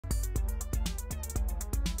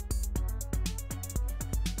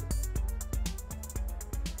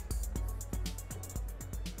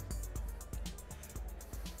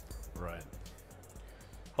Right.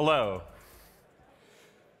 Hello.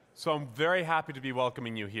 So I'm very happy to be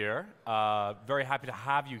welcoming you here. Very happy to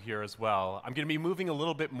have you here as well. I'm going to be moving a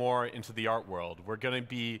little bit more into the art world. We're going to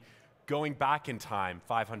be going back in time,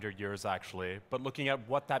 500 years actually, but looking at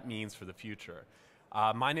what that means for the future.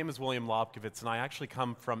 My name is William Lobkowicz, and I actually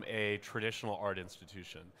come from a traditional art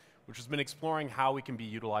institution, which has been exploring how we can be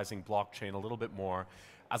utilizing blockchain a little bit more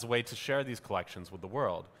as a way to share these collections with the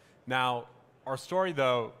world. Now, our story,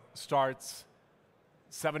 though, starts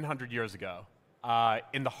 700 years ago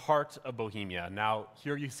in the heart of Bohemia. Now,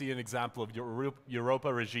 here you see an example of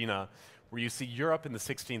Europa Regina, where you see Europe in the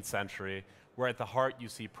 16th century, where at the heart you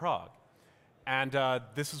see Prague. And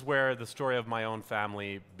this is where the story of my own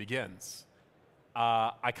family begins.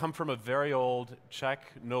 I come from a very old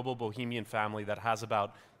Czech noble Bohemian family that has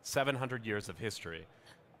about 700 years of history.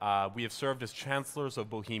 We have served as chancellors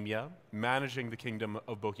of Bohemia, managing the kingdom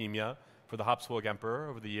of Bohemia for the Habsburg Emperor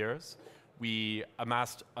over the years. We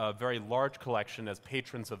amassed a very large collection as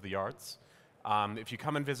patrons of the arts. If you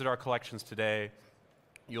come and visit our collections today,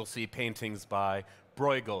 you'll see paintings by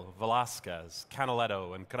Bruegel, Velázquez,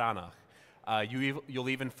 Canaletto, and Cranach. You'll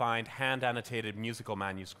even find hand-annotated musical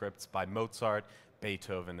manuscripts by Mozart,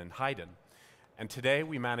 Beethoven, and Haydn. And today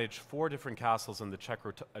we manage 4 different castles in the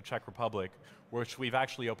Czech Republic, which we've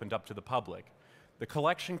actually opened up to the public. The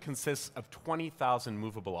collection consists of 20,000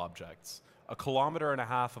 movable objects, 1.5 kilometers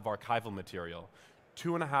of archival material,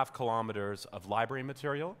 2.5 kilometers of library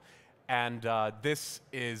material, and this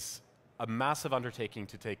is a massive undertaking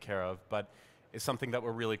to take care of, but is something that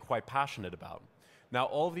we're really quite passionate about. Now,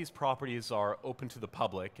 all of these properties are open to the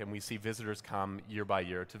public, and we see visitors come year by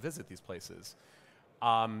year to visit these places.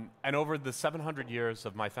 And over the 700 years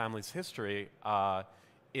of my family's history,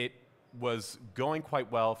 it was going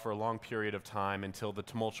quite well for a long period of time until the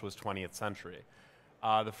tumultuous 20th century.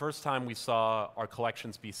 The first time we saw our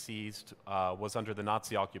collections be seized was under the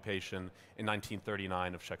Nazi occupation in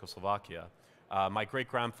 1939 of Czechoslovakia. My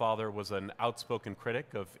great-grandfather was an outspoken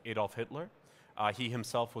critic of Adolf Hitler. He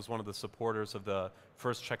himself was one of the supporters of the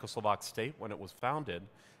first Czechoslovak state when it was founded,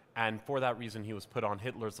 and for that reason he was put on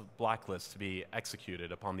Hitler's blacklist to be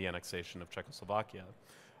executed upon the annexation of Czechoslovakia.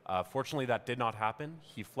 Fortunately, that did not happen.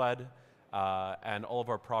 He fled, and all of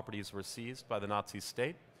our properties were seized by the Nazi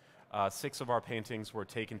state. 6 of our paintings were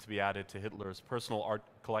taken to be added to Hitler's personal art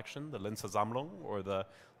collection, the Linzer Sammlung, or the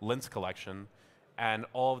Linz collection, and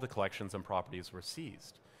all of the collections and properties were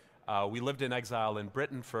seized. We lived in exile in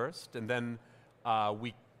Britain first, and then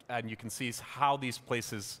and you can see how these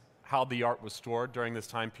places, how the art was stored during this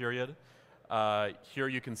time period. Here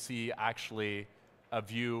you can see actually a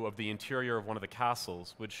view of the interior of one of the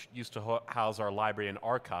castles, which used to house our library and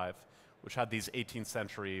archive, which had these 18th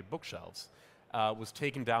century bookshelves. Was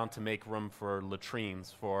taken down to make room for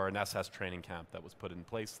latrines for an SS training camp that was put in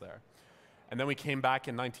place there. And then we came back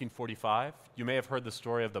in 1945. You may have heard the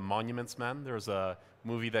story of the Monuments Men. There was a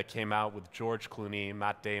movie that came out with George Clooney,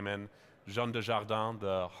 Matt Damon, Jean Dujardin,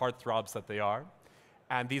 the heartthrobs that they are.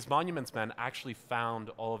 And these Monuments Men actually found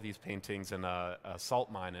all of these paintings in a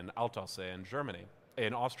salt mine in Altaussee in Germany,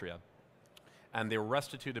 in Austria. And they were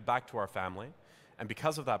restituted back to our family. And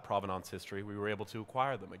because of that provenance history, we were able to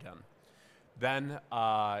acquire them again. Then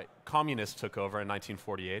communists took over in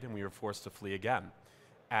 1948, and we were forced to flee again.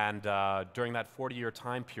 And during that 40-year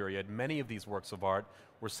time period, many of these works of art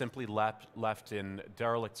were simply left in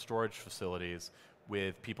derelict storage facilities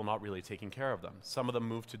with people not really taking care of them. Some of them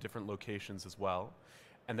moved to different locations as well.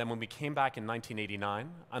 And then when we came back in 1989,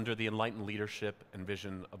 under the enlightened leadership and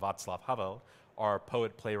vision of Václav Havel, our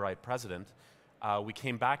poet-playwright president, we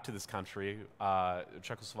came back to this country,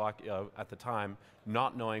 Czechoslovakia at the time,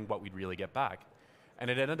 not knowing what we'd really get back. And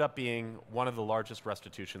it ended up being one of the largest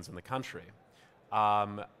restitutions in the country.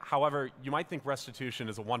 However, you might think restitution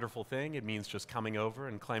is a wonderful thing. It means just coming over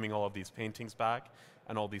and claiming all of these paintings back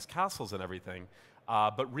and all these castles and everything.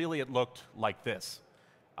 But really it looked like this.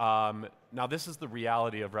 Now this is the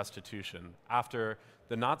reality of restitution. After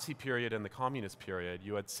the Nazi period and the communist period,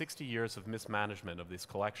 you had 60 years of mismanagement of this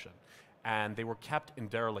collection, and they were kept in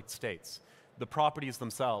derelict states. The properties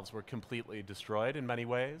themselves were completely destroyed in many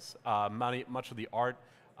ways. Much of the art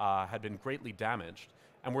had been greatly damaged,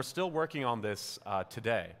 and we're still working on this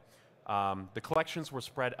today. The collections were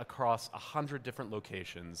spread across 100 different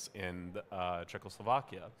locations in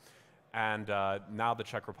Czechoslovakia, and now the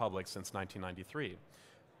Czech Republic since 1993.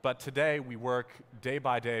 But today we work day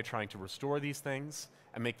by day trying to restore these things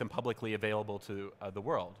and make them publicly available to the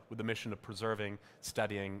world, with the mission of preserving,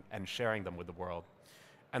 studying, and sharing them with the world.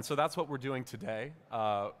 And so that's what we're doing today.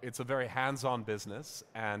 It's a very hands-on business,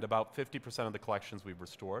 and about 50% of the collections we've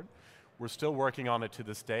restored. We're still working on it to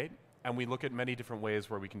this date. and we look at many different ways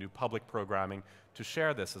where we can do public programming to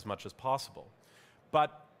share this as much as possible.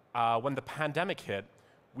 But when the pandemic hit,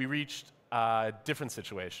 we reached a different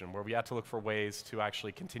situation where we had to look for ways to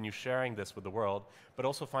actually continue sharing this with the world, but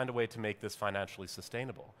also find a way to make this financially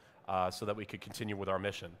sustainable so that we could continue with our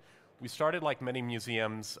mission. We started, like many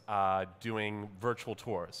museums, doing virtual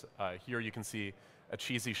tours. Here you can see a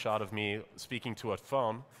cheesy shot of me speaking to a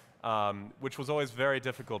phone, which was always very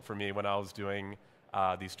difficult for me when I was doing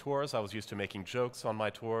these tours. I was used to making jokes on my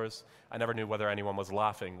tours. I never knew whether anyone was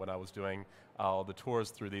laughing when I was doing the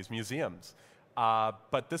tours through these museums.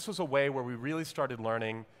 But this was a way where we really started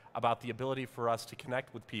learning about the ability for us to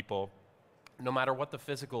connect with people no matter what the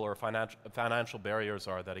physical or financial barriers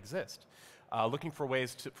are that exist. Looking for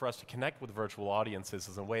ways for us to connect with virtual audiences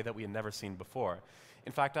is a way that we had never seen before.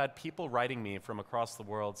 In fact, I had people writing me from across the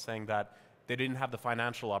world saying that they didn't have the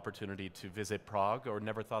financial opportunity to visit Prague or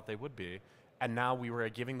never thought they would be, and now we were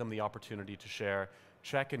giving them the opportunity to share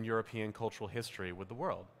Czech and European cultural history with the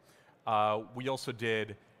world. We also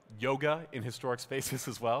did yoga in historic spaces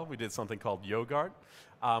as well. We did something called Yogart,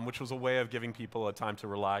 which was a way of giving people a time to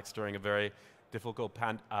relax during a very difficult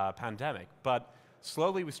pandemic. But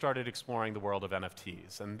slowly we started exploring the world of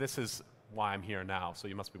NFTs, and this is why I'm here now. So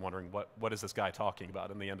you must be wondering, what is this guy talking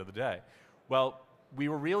about in the end of the day? Well, we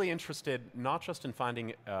were really interested not just in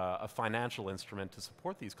finding a financial instrument to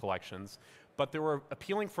support these collections, but they were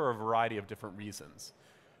appealing for a variety of different reasons.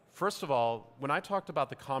 First of all, when I talked about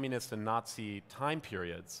the communist and Nazi time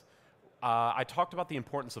periods, I talked about the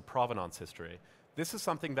importance of provenance history. This is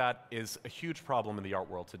something that is a huge problem in the art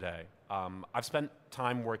world today. I've spent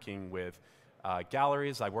time working with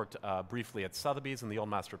galleries. I worked briefly at Sotheby's in the Old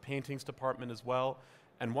Master Paintings department as well.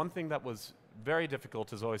 And one thing that was very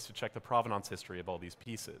difficult is always to check the provenance history of all these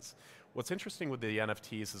pieces. What's interesting with the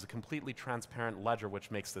NFTs is a completely transparent ledger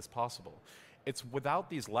which makes this possible. It's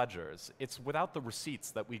without these ledgers, it's without the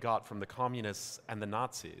receipts that we got from the communists and the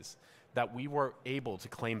Nazis that we were able to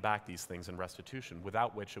claim back these things in restitution,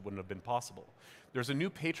 without which it wouldn't have been possible. There's a new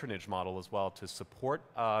patronage model as well to support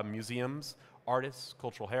museums, artists,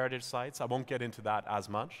 cultural heritage sites. I won't get into that as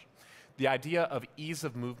much. The idea of ease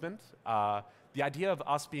of movement, the idea of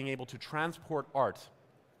us being able to transport art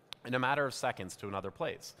in a matter of seconds to another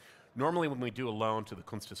place. Normally when we do a loan to the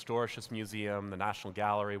Kunsthistorisches Museum, the National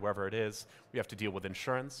Gallery, wherever it is, we have to deal with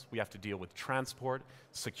insurance, we have to deal with transport,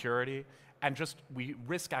 security, and we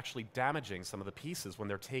risk actually damaging some of the pieces when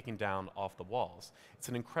they're taken down off the walls. It's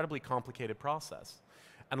an incredibly complicated process.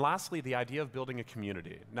 And lastly, the idea of building a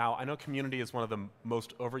community. Now, I know community is one of the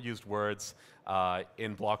most overused words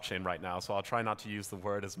in blockchain right now, so I'll try not to use the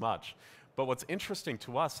word as much. But what's interesting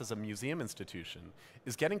to us as a museum institution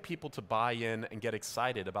is getting people to buy in and get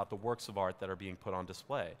excited about the works of art that are being put on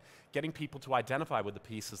display, getting people to identify with the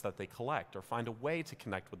pieces that they collect or find a way to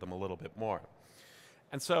connect with them a little bit more.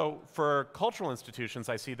 And so for cultural institutions,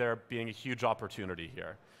 I see there being a huge opportunity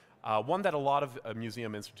here, one that a lot of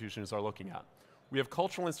museum institutions are looking at. We have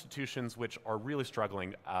cultural institutions which are really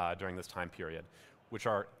struggling during this time period, which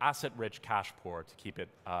are asset-rich, cash-poor, to keep it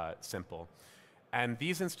simple. And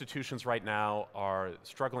these institutions right now are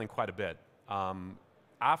struggling quite a bit.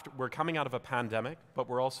 We're coming out of a pandemic, but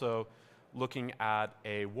we're also looking at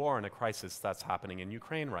a war and a crisis that's happening in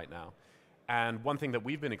Ukraine right now. And one thing that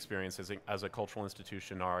we've been experiencing as a cultural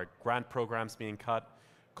institution are grant programs being cut.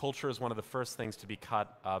 Culture is one of the first things to be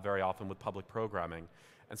cut very often with public programming.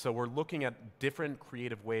 And so we're looking at different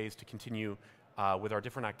creative ways to continue with our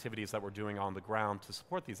different activities that we're doing on the ground to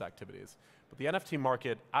support these activities. But the NFT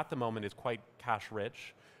market at the moment is quite cash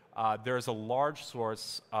rich. There's a large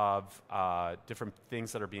source of different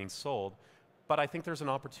things that are being sold, but I think there's an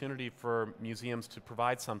opportunity for museums to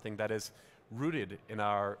provide something that is rooted in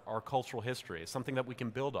our cultural history, something that we can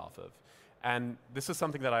build off of. And this is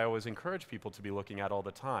something that I always encourage people to be looking at all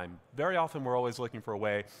the time. Very often we're always looking for a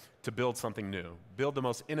way to build something new, build the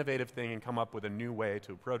most innovative thing and come up with a new way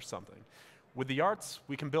to approach something. With the arts,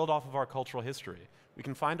 we can build off of our cultural history. We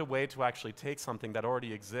can find a way to actually take something that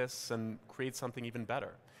already exists and create something even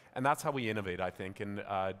better. And that's how we innovate, I think, and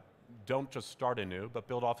don't just start anew, but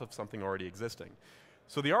build off of something already existing.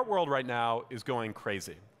 So the art world right now is going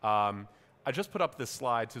crazy. I just put up this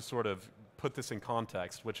slide to sort of put this in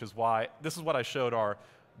context, which is why this is what I showed our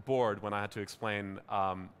board when I had to explain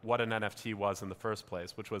what an NFT was in the first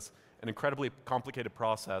place, which was an incredibly complicated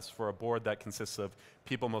process for a board that consists of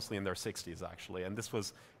people mostly in their 60s, actually. And this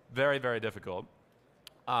was very, very difficult.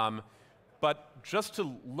 But just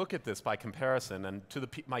to look at this by comparison, and to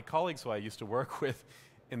my colleagues who I used to work with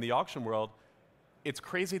in the auction world, it's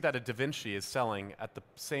crazy that a Da Vinci is selling at the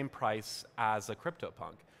same price as a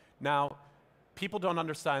CryptoPunk. Now, people don't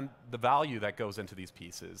understand the value that goes into these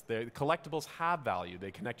pieces. The collectibles have value. They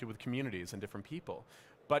connect you with communities and different people.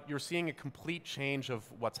 But you're seeing a complete change of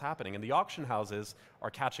what's happening, and the auction houses are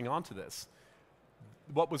catching on to this.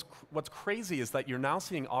 What's crazy is that you're now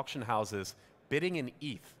seeing auction houses bidding in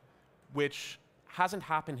ETH, which hasn't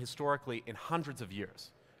happened historically in hundreds of years.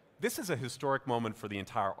 This is a historic moment for the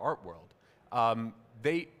entire art world.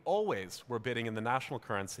 They always were bidding in the national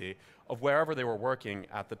currency of wherever they were working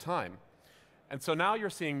at the time. And so now you're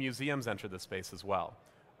seeing museums enter the space as well.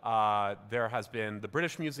 There has been the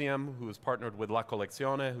British Museum, who has partnered with La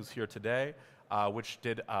Collezione, who's here today, which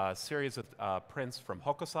did a series of prints from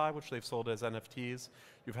Hokusai, which they've sold as NFTs.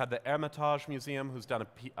 You've had the Hermitage Museum, who's done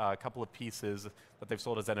a couple of pieces that they've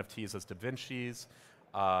sold as NFTs as Da Vinci's.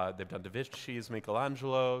 They've done Da Vinci's,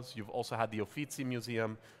 Michelangelo's. You've also had the Uffizi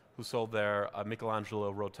Museum, who sold their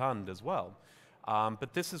Michelangelo Rotund as well.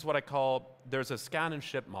 But this is what I call, there's a scan and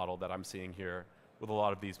ship model that I'm seeing here with a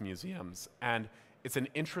lot of these museums. And it's an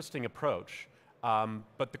interesting approach.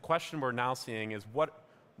 But the question we're now seeing is what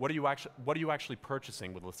are you actually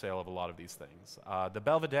purchasing with the sale of a lot of these things? The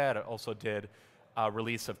Belvedere also did a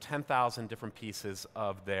release of 10,000 different pieces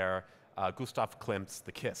of their Gustav Klimt's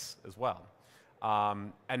The Kiss as well.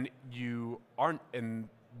 And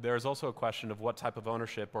there's also a question of what type of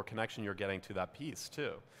ownership or connection you're getting to that piece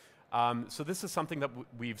too. So this is something that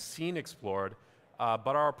we've seen explored,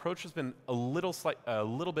 but our approach has been a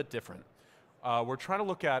little bit different. We're trying to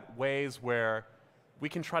look at ways where we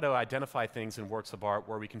can try to identify things in works of art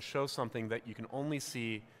where we can show something that you can only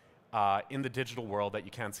see in the digital world that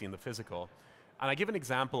you can't see in the physical. And I give an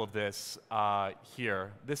example of this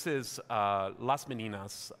here. This is Las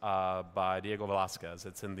Meninas by Diego Velázquez.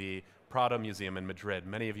 It's in the Prado Museum in Madrid.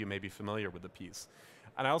 Many of you may be familiar with the piece.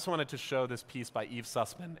 And I also wanted to show this piece by Yves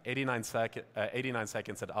Sussman, 89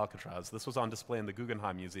 Seconds at Alcatraz. This was on display in the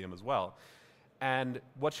Guggenheim Museum as well. And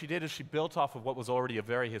what she did is she built off of what was already a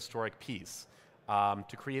very historic piece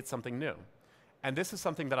to create something new. And this is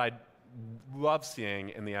something that I love seeing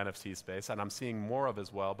in the NFT space, and I'm seeing more of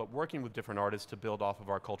as well, but working with different artists to build off of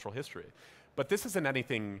our cultural history. But this isn't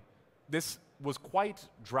anything, this was quite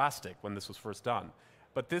drastic when this was first done,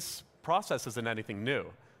 but this process isn't anything new.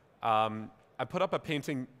 I put up a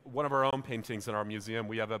painting, one of our own paintings in our museum.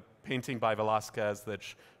 We have a painting by Velázquez that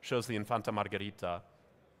shows the Infanta Margarita.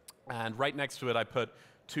 And right next to it, I put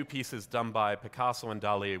two pieces done by Picasso and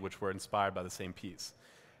Dali, which were inspired by the same piece.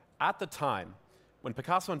 At the time, when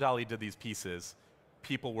Picasso and Dali did these pieces,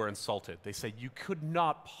 people were insulted. They said, you could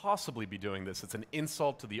not possibly be doing this. It's an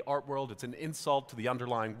insult to the art world. It's an insult to the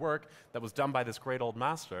underlying work that was done by this great old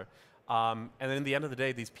master. And in the end of the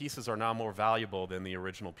day, these pieces are now more valuable than the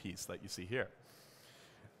original piece that you see here.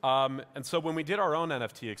 And so when we did our own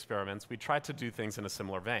NFT experiments, we tried to do things in a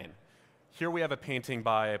similar vein. Here we have a painting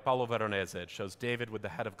by Paolo Veronese. It shows David with the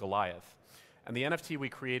head of Goliath. And the NFT we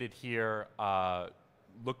created here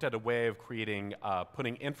looked at a way of creating,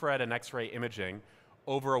 putting infrared and X-ray imaging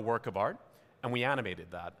over a work of art, and we animated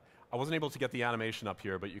that. I wasn't able to get the animation up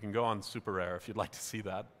here, but you can go on Super Rare if you'd like to see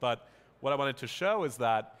that. But what I wanted to show is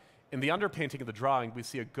that in the underpainting of the drawing, we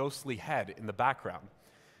see a ghostly head in the background.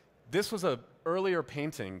 This was an earlier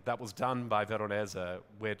painting that was done by Veronese,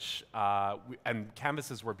 and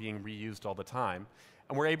canvases were being reused all the time.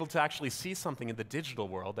 And we're able to actually see something in the digital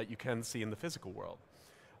world that you can see in the physical world.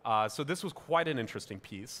 So this was quite an interesting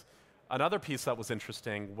piece. Another piece that was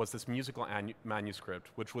interesting was this musical manuscript,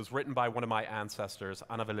 which was written by one of my ancestors,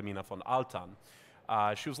 Anna Wilhelmina von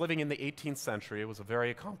Altan. She was living in the 18th century, was a very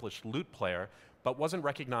accomplished lute player, but wasn't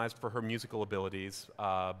recognized for her musical abilities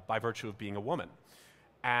by virtue of being a woman.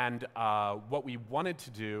 And what we wanted to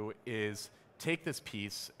do is take this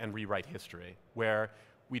piece and rewrite history, where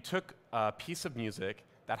we took a piece of music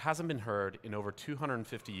that hasn't been heard in over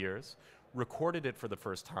 250 years, recorded it for the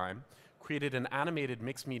first time, created an animated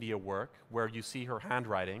mixed media work where you see her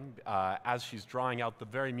handwriting as she's drawing out the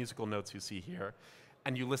very musical notes you see here,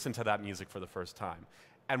 and you listen to that music for the first time.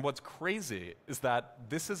 And what's crazy is that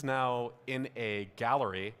this is now in a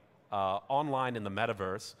gallery online in the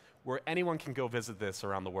metaverse where anyone can go visit this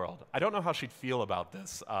around the world. I don't know how she'd feel about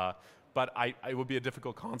this, but it would be a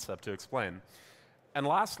difficult concept to explain. And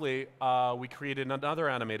lastly, we created another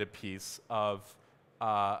animated piece of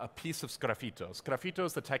a piece of sgraffito. Sgraffito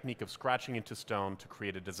is the technique of scratching into stone to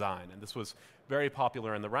create a design, and this was very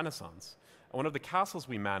popular in the Renaissance. And one of the castles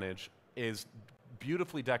we manage is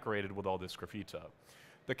beautifully decorated with all this graffito.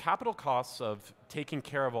 The capital costs of taking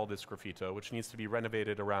care of all this graffito, which needs to be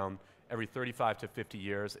renovated around every 35 to 50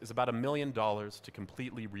 years, is about $1 million to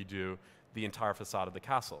completely redo the entire facade of the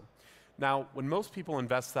castle. Now, when most people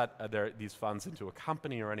invest these funds into a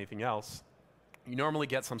company or anything else, you normally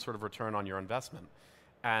get some sort of return on your investment.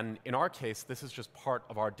 And in our case, this is just part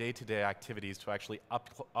of our day-to-day activities to actually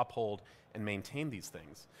uphold and maintain these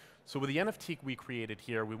things. So with the NFT we created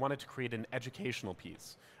here, we wanted to create an educational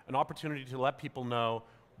piece, an opportunity to let people know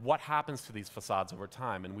what happens to these facades over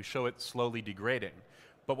time, and we show it slowly degrading.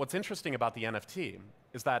 But what's interesting about the NFT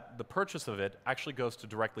is that the purchase of it actually goes to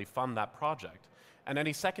directly fund that project. And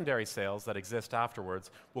any secondary sales that exist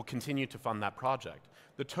afterwards will continue to fund that project.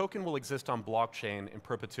 The token will exist on blockchain in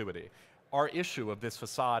perpetuity. Our issue of this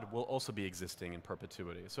facade will also be existing in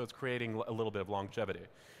perpetuity, so it's creating a little bit of longevity.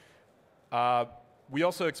 We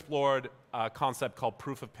also explored a concept called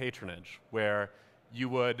proof of patronage, where you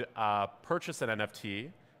would purchase an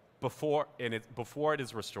NFT before it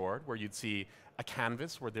is restored, where you'd see a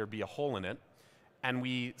canvas where there'd be a hole in it, and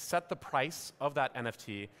we set the price of that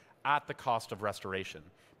NFT at the cost of restoration,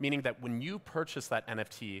 meaning that when you purchase that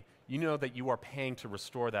NFT, you know that you are paying to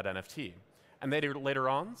restore that NFT. And later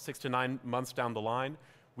on, 6 to 9 months down the line,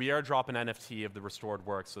 we airdrop an NFT of the restored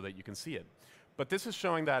work so that you can see it. But this is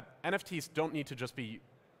showing that NFTs don't need to just be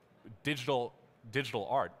digital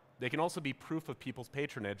art. They can also be proof of people's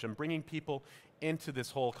patronage and bringing people into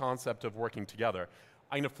this whole concept of working together.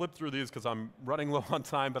 I'm going to flip through these because I'm running low on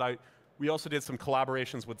time, but we also did some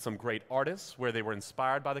collaborations with some great artists where they were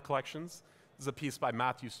inspired by the collections. This is a piece by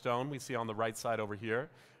Matthew Stone we see on the right side over here,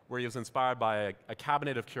 where he was inspired by a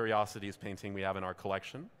cabinet of curiosities painting we have in our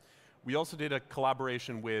collection. We also did a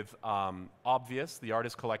collaboration with Obvious, the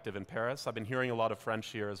artist collective in Paris. I've been hearing a lot of French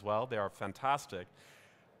here as well. They are fantastic.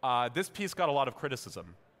 This piece got a lot of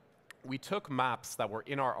criticism. We took maps that were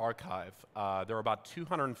in our archive. There are about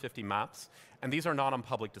 250 maps, and these are not on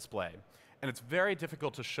public display. And it's very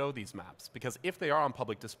difficult to show these maps, because if they are on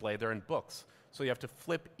public display, they're in books. So you have to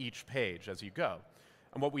flip each page as you go.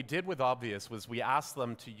 And what we did with Obvious was we asked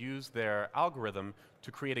them to use their algorithm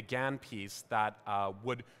to create a GAN piece that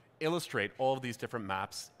would illustrate all of these different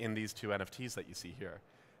maps in these two NFTs that you see here.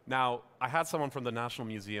 Now, I had someone from the National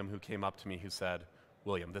Museum who came up to me who said,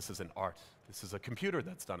 "William, this isn't art. This is a computer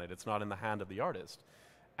that's done it. It's not in the hand of the artist."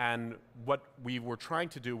 And what we were trying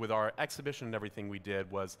to do with our exhibition and everything we did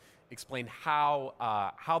was explain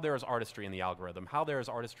how there is artistry in the algorithm, how there is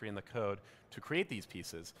artistry in the code to create these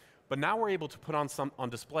pieces. But now we're able to put on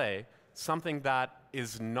display something that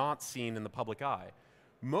is not seen in the public eye.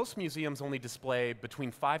 Most museums only display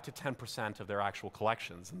between 5 to 10% of their actual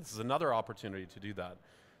collections, and this is another opportunity to do that.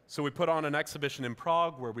 So we put on an exhibition in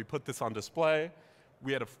Prague where we put this on display.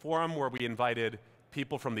 We had a forum where we invited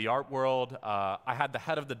people from the art world. I had the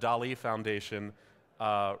head of the Dali Foundation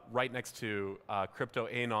right next to Crypto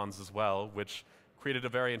Anons as well, which created a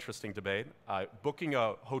very interesting debate. Booking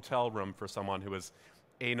a hotel room for someone who is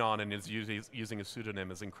Anon and is using a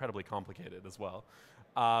pseudonym is incredibly complicated as well.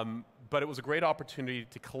 But it was a great opportunity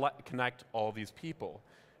to connect all these people.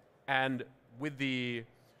 And with the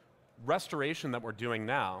restoration that we're doing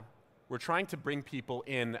now, we're trying to bring people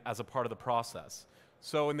in as a part of the process.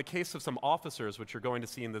 So in the case of some officers, which you're going to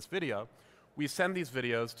see in this video, we send these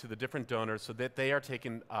videos to the different donors so that they are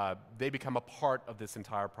they become a part of this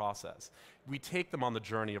entire process. We take them on the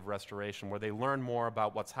journey of restoration where they learn more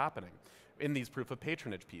about what's happening in these proof of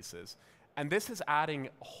patronage pieces. And this is adding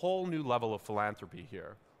a whole new level of philanthropy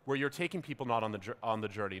here, where you're taking people not on the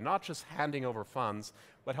journey, not just handing over funds,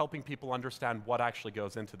 but helping people understand what actually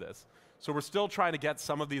goes into this. So we're still trying to get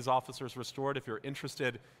some of these officers restored. If you're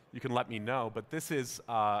interested, you can let me know. But this is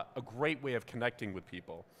a great way of connecting with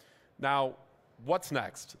people. Now, what's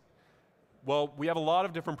next? Well, we have a lot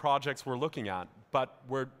of different projects we're looking at, but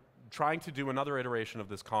we're trying to do another iteration of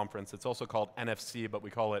this conference. It's also called NFC, but we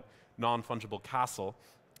call it Non-Fungible Castle,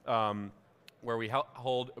 where we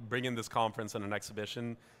bring in this conference and an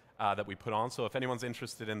exhibition that we put on. So if anyone's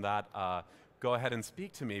interested in that, go ahead and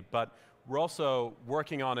speak to me. But we're also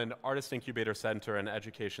working on an artist incubator center and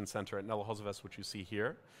education center at House, which you see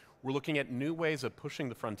here. We're looking at new ways of pushing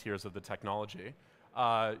the frontiers of the technology.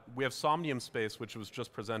 We have Somnium Space, which was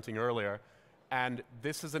just presenting earlier. And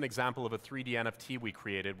this is an example of a 3D NFT we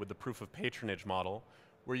created with the proof of patronage model,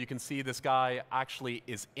 where you can see this guy actually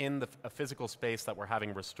is in a physical space that we're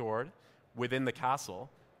having restored within the castle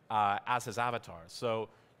as his avatar. So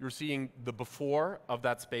you're seeing the before of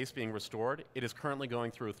that space being restored. It is currently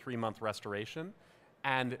going through a 3-month restoration.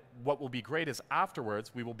 And what will be great is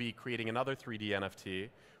afterwards, we will be creating another 3D NFT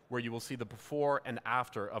where you will see the before and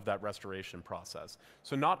after of that restoration process.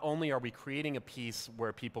 So not only are we creating a piece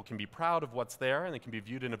where people can be proud of what's there and it can be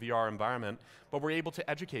viewed in a VR environment, but we're able to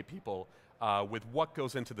educate people with what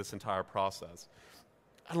goes into this entire process.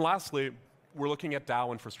 And lastly, we're looking at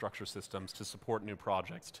DAO infrastructure systems to support new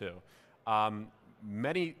projects too. There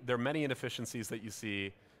are many inefficiencies that you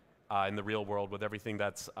see in the real world with everything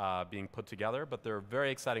that's being put together, but there are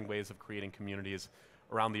very exciting ways of creating communities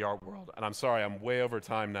around the art world. And I'm sorry, I'm way over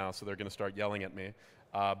time now, so they're going to start yelling at me.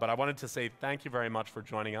 But I wanted to say thank you very much for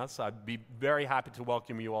joining us. I'd be very happy to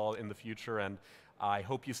welcome you all in the future, and I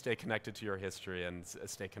hope you stay connected to your history and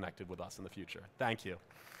stay connected with us in the future. Thank you.